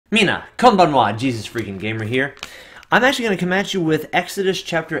Mina, konbanwa, JesusFreakinGamer here. I'm actually going to come at you with Exodus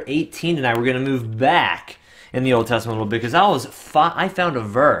chapter 18 tonight. We're going to move back in the Old Testament a little bit because I found a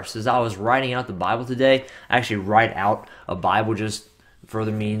verse as I was writing out the Bible today. I actually write out a Bible just for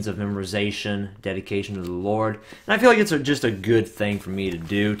the means of memorization, dedication to the Lord, and I feel like it's just a good thing for me to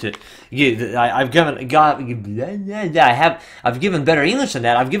do. I've given better English than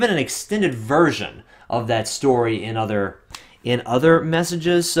that. I've given an extended version of that story in other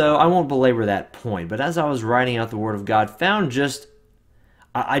messages, so I won't belabor that point. But as I was writing out the Word of God,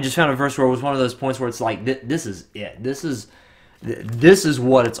 I just found a verse where it was one of those points where it's like, this is it. This is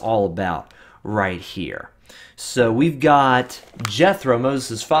what it's all about right here. So we've got Jethro,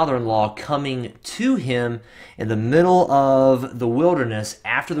 Moses' father-in-law, coming to him in the middle of the wilderness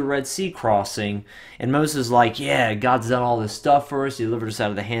after the Red Sea crossing. And Moses is like, yeah, God's done all this stuff for us. He delivered us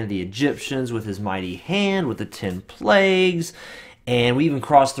out of the hand of the Egyptians with his mighty hand, with the 10 plagues. And we even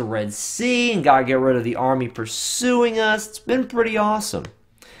crossed the Red Sea, and God got rid of the army pursuing us. It's been pretty awesome.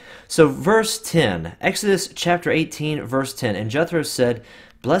 So verse 10, Exodus chapter 18, verse 10, and Jethro said,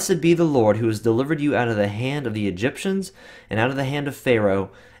 "Blessed be the Lord who has delivered you out of the hand of the Egyptians and out of the hand of Pharaoh,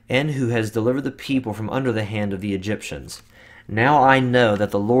 and who has delivered the people from under the hand of the Egyptians. Now I know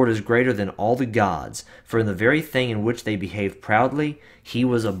that the Lord is greater than all the gods, for in the very thing in which they behaved proudly, he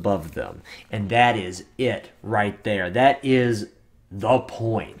was above them." And that is it right there. That is the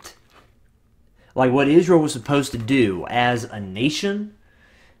point. Like what Israel was supposed to do as a nation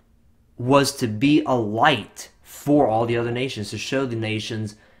was to be a light for all the other nations, to show the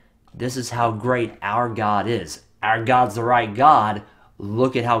nations, this is how great our God is. Our God's the right God.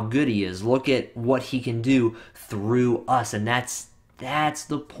 Look at how good he is. Look at what he can do through us. And that's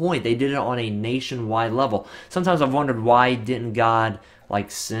the point. They did it on a nationwide level. Sometimes I've wondered, why didn't God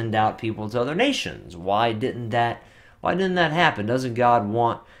send out people to other nations? Why didn't that happen? Doesn't God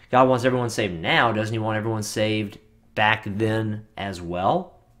wants everyone saved now? Doesn't he want everyone saved back then as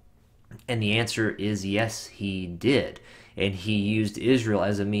well? And the answer is yes, he did. And he used Israel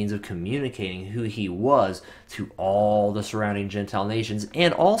as a means of communicating who he was to all the surrounding Gentile nations.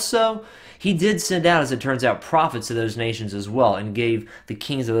 And also, he did send out, as it turns out, prophets to those nations as well, and gave the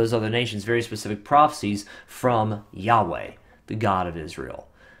kings of those other nations very specific prophecies from Yahweh, the God of Israel.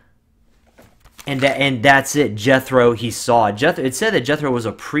 And that's it. Jethro, he saw it. It said that Jethro was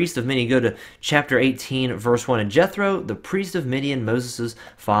a priest of Midian. Go to chapter 18, verse 1. And Jethro, the priest of Midian, Moses'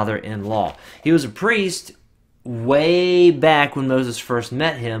 father-in-law. He was a priest way back when Moses first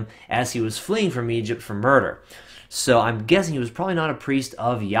met him, as he was fleeing from Egypt for murder. So I'm guessing he was probably not a priest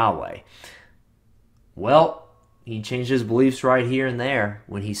of Yahweh. Well, he changed his beliefs right here and there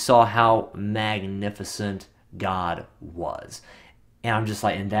when he saw how magnificent God was. And I'm just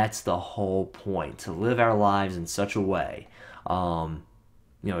like, and that's the whole point, to live our lives in such a way.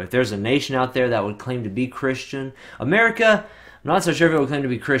 If there's a nation out there that would claim to be Christian, America, I'm not so sure if it would claim to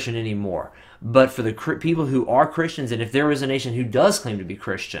be Christian anymore. But for the people who are Christians, and if there is a nation who does claim to be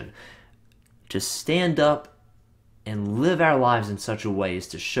Christian, to stand up and live our lives in such a way as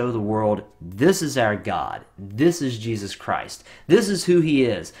to show the world, this is our God, this is Jesus Christ, this is who he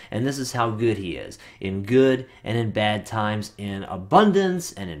is, and this is how good he is, in good and in bad times, in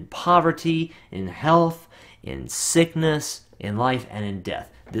abundance and in poverty, in health, in sickness, in life and in death.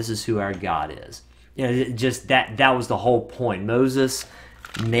 This is who our God is. Just that was the whole point. Moses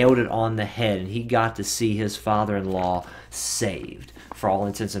nailed it on the head, and he got to see his father-in-law saved for all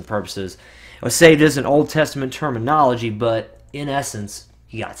intents and purposes. Saved is an Old Testament terminology, but in essence,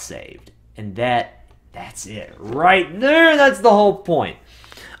 he got saved. And that's it. Right there, that's the whole point.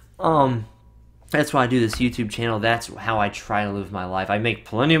 That's why I do this YouTube channel. That's how I try to live my life. I make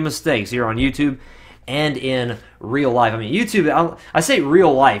plenty of mistakes here on YouTube and in real life. I mean, YouTube, I say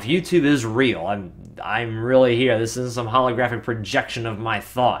real life. YouTube is real. I'm really here. This isn't some holographic projection of my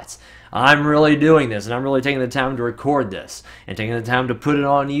thoughts. I'm really doing this, and I'm really taking the time to record this, and taking the time to put it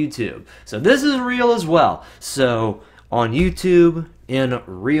on YouTube. So this is real as well. So on YouTube, in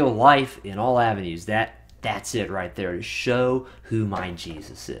real life, in all avenues, that's it right there, to show who my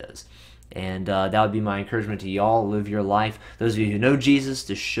Jesus is. And that would be my encouragement to y'all. Live your life, those of you who know Jesus,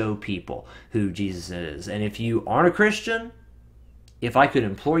 to show people who Jesus is. And if you aren't a Christian, if I could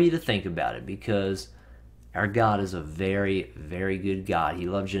implore you to think about it, because our God is a very, very good God. He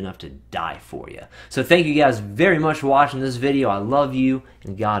loves you enough to die for you. So thank you guys very much for watching this video. I love you,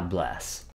 and God bless.